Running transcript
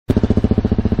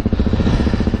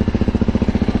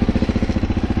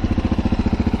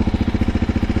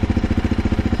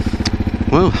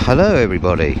Well, hello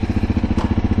everybody.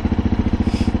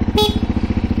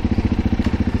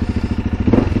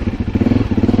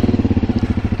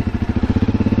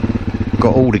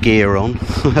 Got all the gear on.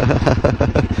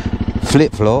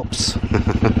 Flip-flops.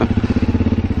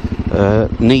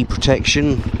 Knee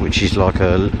protection, which is like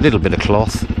a little bit of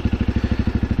cloth.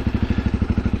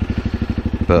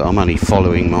 But I'm only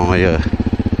following my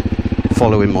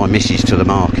missus to the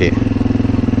market.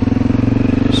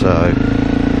 So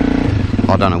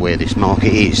I don't know where this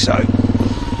market is, so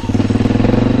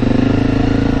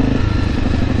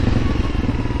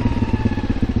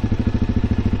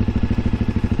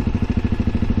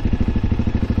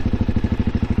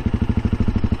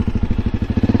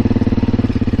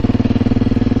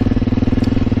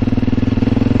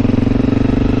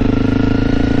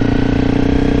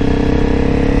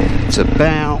it's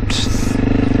about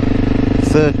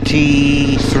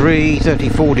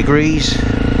 34 degrees.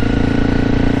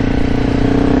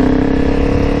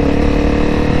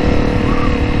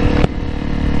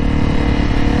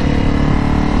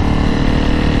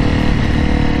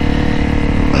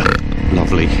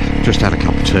 Lovely. Just had a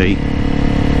cup of tea.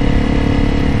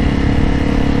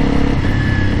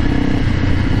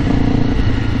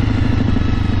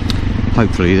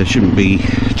 Hopefully there shouldn't be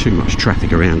too much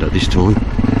traffic around at this time.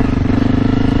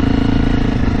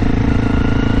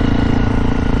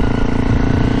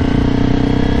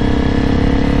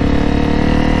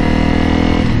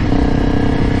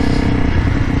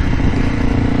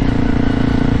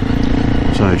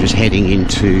 So just heading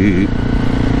into,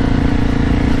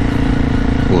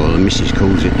 well, the missus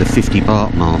calls it the 50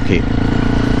 baht market.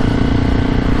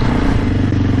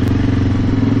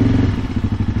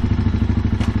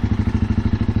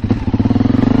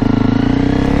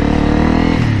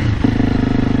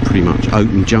 Pretty much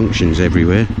open junctions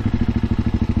everywhere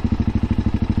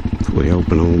for the old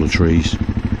banana trees.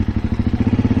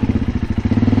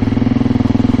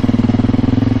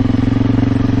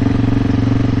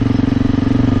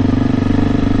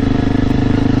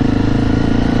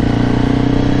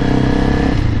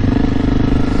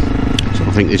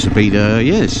 I think this will be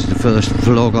this is the first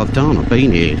vlog I've done. I've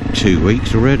been here 2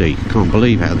 weeks already. Can't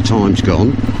believe how the time's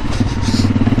gone.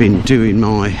 Been doing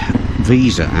my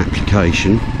visa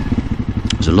application.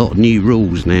 There's a lot of new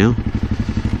rules now.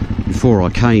 Before I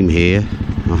came here,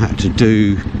 I had to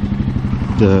do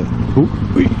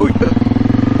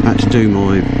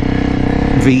my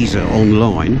visa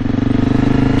online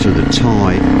to the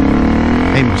Thai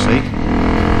embassy.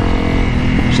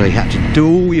 So you had to do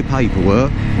all your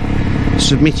paperwork,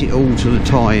 submit it all to the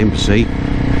Thai embassy,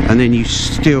 and then you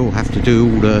still have to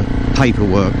do all the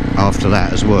paperwork after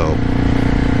that as well.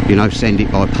 You know, send it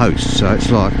by post. So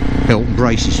it's like belt and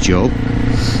braces job.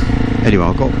 Anyway,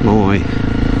 I got my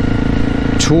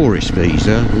tourist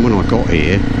visa, and when I got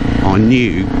here, I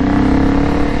knew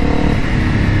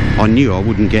I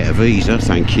wouldn't get a visa,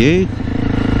 thank you,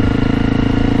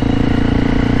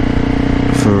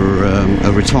 for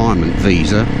a retirement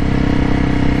visa,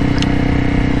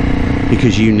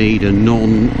 because you need a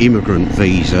non-immigrant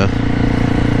visa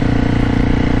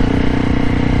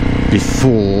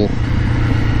before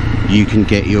you can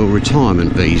get your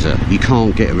retirement visa. You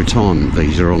can't get a retirement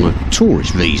visa on a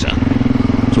tourist visa.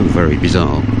 It's all very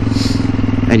bizarre.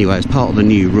 Anyway, as part of the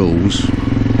new rules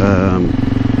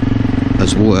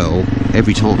as well,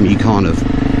 every time you kind of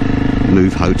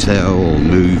move hotel or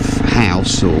move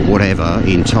house or whatever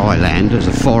in Thailand as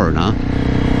a foreigner,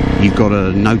 you've got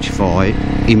to notify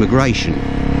immigration.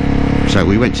 So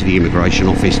we went to the immigration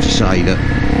office to say that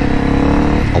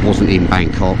I wasn't in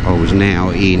Bangkok, I was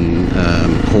now in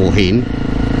Hua Hin,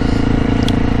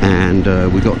 and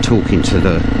we got talking to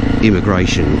the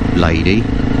immigration lady,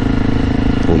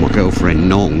 or my girlfriend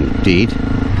Nong did,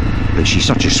 and she's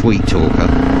such a sweet talker.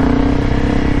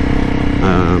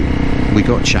 We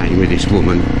got chatting with this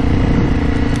woman.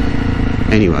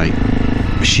 Anyway,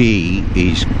 she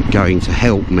is going to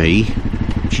help me.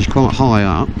 She's quite high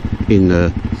up in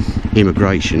the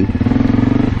immigration,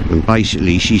 and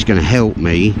basically she's going to help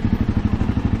me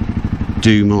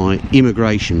do my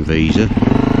immigration visa,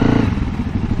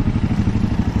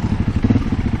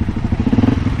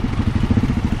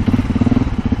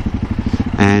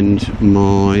 and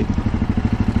my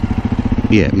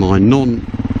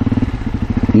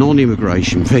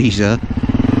non-immigration visa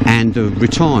and a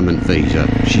retirement visa.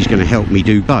 She's going to help me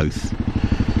do both.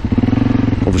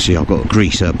 Obviously I've got to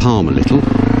grease her palm a little.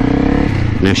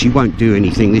 Now she won't do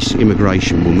anything, this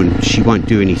immigration woman, she won't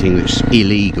do anything that's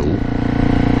illegal.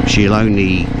 She'll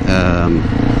only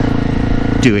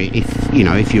do it if, you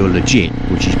know, if you're legit,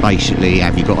 which is basically,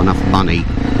 have you got enough money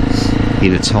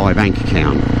in a Thai bank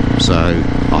account? So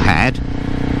I had,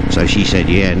 So she said,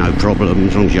 yeah, no problem,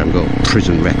 as long as you haven't got a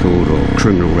prison record or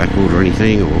criminal record or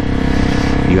anything, or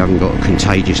you haven't got a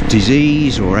contagious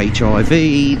disease or HIV,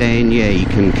 then yeah, you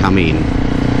can come in.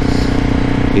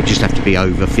 You just have to be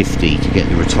over 50 to get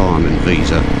the retirement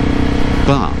visa.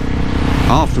 But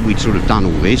after we'd sort of done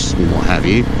all this and what have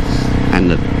you,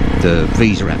 and the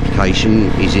visa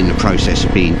application is in the process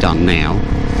of being done now,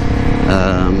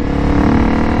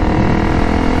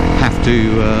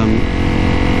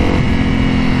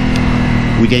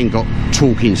 we then got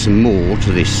talking some more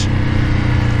to this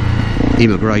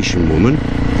immigration woman,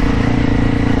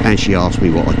 and she asked me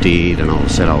what I did, and I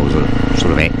said I was a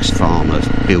sort of ex-farmer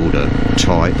builder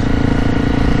type,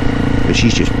 and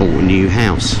she's just bought a new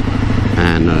house,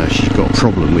 and she's got a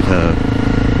problem with her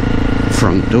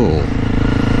front door.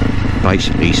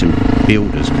 Basically some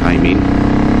builders came in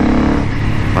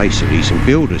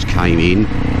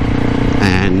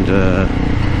and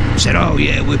said, oh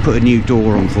yeah, we'll put a new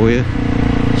door on for you.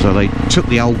 So they took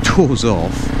the old doors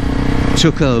off,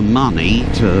 took her money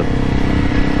to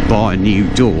buy a new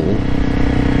door,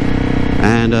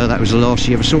 and that was the last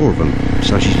she ever saw of them.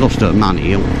 So she's lost her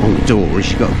money on the door, and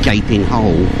she's got a gaping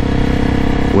hole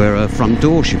where her front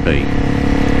door should be.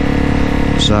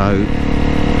 So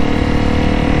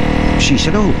she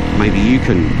said, oh, maybe you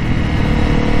can,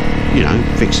 you know,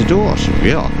 fix the door. I said,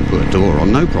 yeah, I can put a door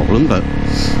on, no problem, but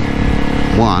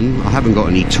one, I haven't got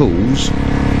any tools,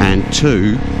 and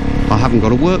two, I haven't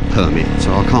got a work permit,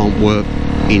 so I can't work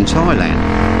in Thailand.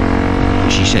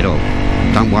 And she said, oh,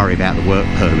 don't worry about the work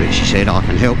permit. She said, I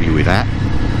can help you with that.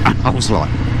 And I was like,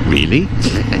 really?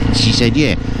 She said,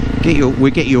 yeah,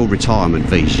 we'll get your retirement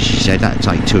visa. She said that'll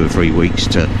take 2 or 3 weeks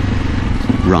to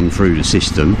run through the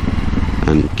system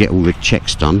and get all the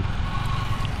checks done.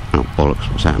 Oh bollocks,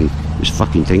 what's happened? This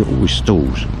fucking thing always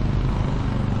stalls.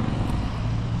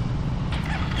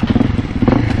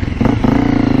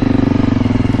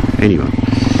 Anyway,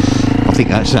 I think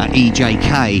that's that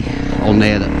EJK on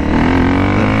there that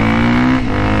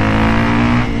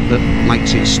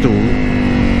makes it stall.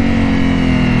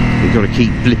 You've got to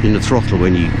keep flipping the throttle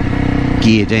when you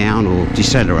gear down or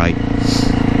decelerate.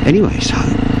 Anyway, so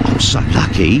I'm so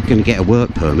lucky, going to get a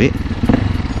work permit,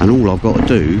 and all I've got to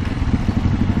do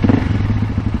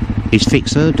is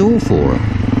fix her door for her,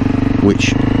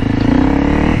 which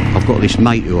I've got this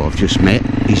mate who I've just met.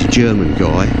 He's a German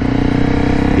guy,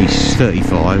 he's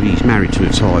 35, he's married to a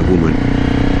Thai woman,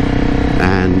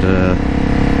 and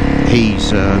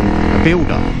he's a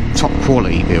builder, top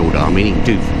quality builder. I mean, he can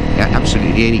do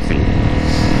absolutely anything.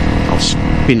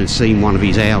 I've been and seen one of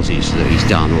his houses that he's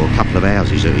done, or a couple of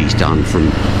houses that he's done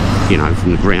from, you know,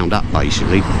 from the ground up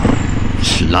basically.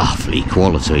 It's lovely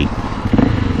quality.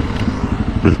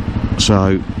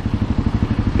 So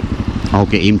I'll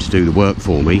get him to do the work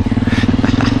for me,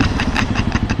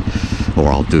 or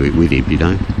I'll do it with him, you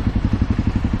know.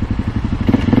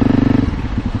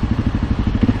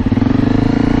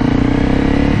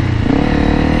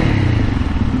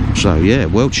 So yeah,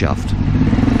 well chuffed.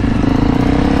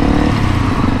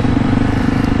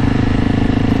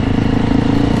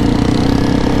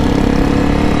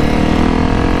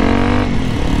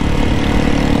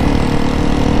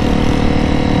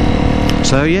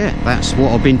 So yeah, that's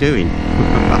what I've been doing.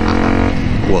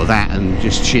 Well, that and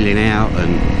just chilling out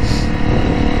and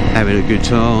having a good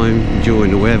time,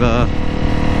 enjoying the weather,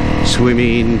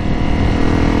 swimming,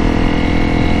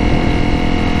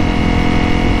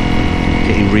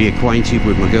 getting reacquainted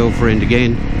with my girlfriend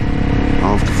again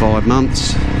after 5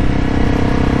 months.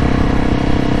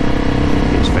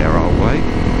 It's fair old way.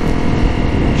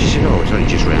 She said, oh, it's only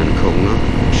just round the corner.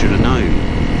 Should have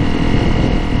known.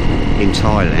 In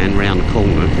Thailand, round the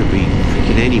corner could be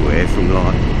freaking anywhere from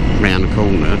like round the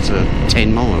corner to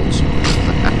 10 miles.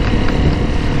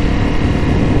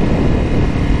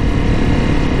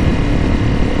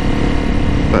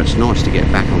 But it's nice to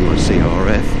get back on the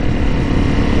CRF.